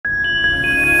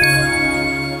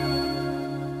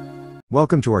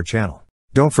Welcome to our channel.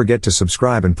 Don't forget to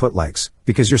subscribe and put likes,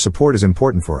 because your support is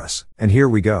important for us. And here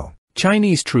we go.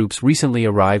 Chinese troops recently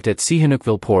arrived at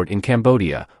Sihanoukville Port in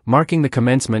Cambodia, marking the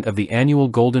commencement of the annual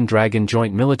Golden Dragon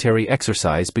joint military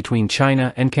exercise between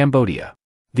China and Cambodia.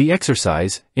 The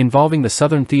exercise, involving the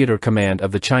Southern Theater Command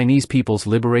of the Chinese People's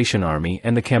Liberation Army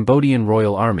and the Cambodian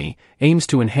Royal Army, aims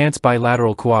to enhance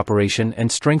bilateral cooperation and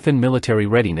strengthen military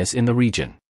readiness in the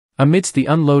region. Amidst the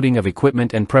unloading of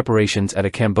equipment and preparations at a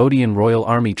Cambodian Royal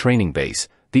Army training base,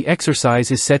 the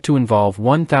exercise is set to involve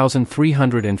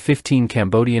 1,315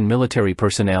 Cambodian military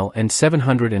personnel and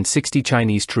 760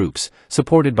 Chinese troops,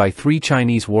 supported by 3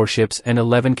 Chinese warships and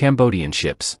 11 Cambodian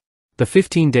ships. The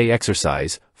 15-day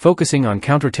exercise, focusing on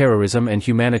counterterrorism and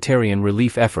humanitarian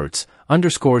relief efforts,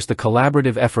 underscores the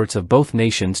collaborative efforts of both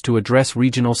nations to address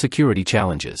regional security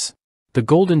challenges. The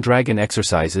Golden Dragon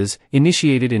exercises,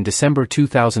 initiated in December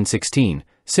 2016,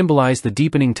 symbolize the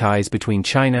deepening ties between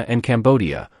China and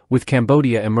Cambodia, with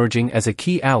Cambodia emerging as a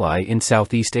key ally in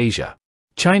Southeast Asia.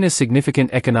 China's significant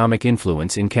economic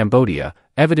influence in Cambodia,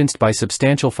 evidenced by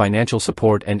substantial financial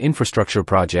support and infrastructure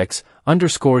projects,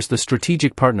 underscores the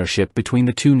strategic partnership between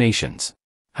the two nations.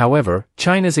 However,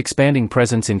 China's expanding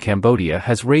presence in Cambodia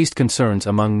has raised concerns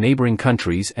among neighboring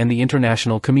countries and the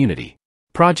international community.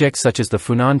 Projects such as the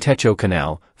Funan Techo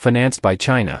Canal, financed by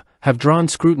China, have drawn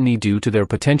scrutiny due to their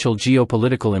potential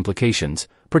geopolitical implications,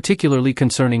 particularly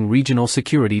concerning regional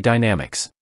security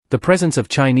dynamics. The presence of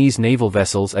Chinese naval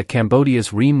vessels at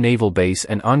Cambodia's Ream Naval Base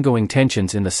and ongoing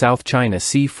tensions in the South China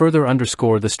Sea further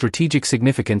underscore the strategic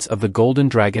significance of the Golden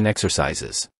Dragon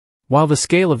exercises. While the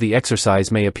scale of the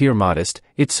exercise may appear modest,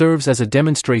 it serves as a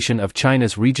demonstration of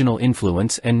China's regional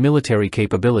influence and military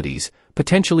capabilities,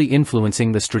 potentially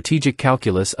influencing the strategic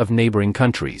calculus of neighboring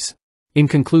countries. In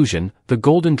conclusion, the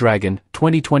Golden Dragon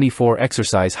 2024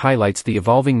 exercise highlights the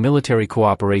evolving military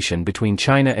cooperation between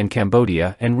China and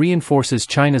Cambodia and reinforces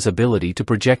China's ability to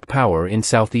project power in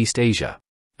Southeast Asia.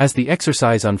 As the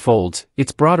exercise unfolds,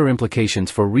 its broader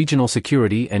implications for regional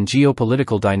security and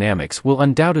geopolitical dynamics will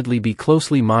undoubtedly be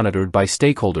closely monitored by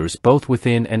stakeholders both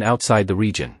within and outside the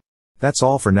region. That's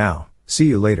all for now. See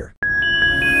you later.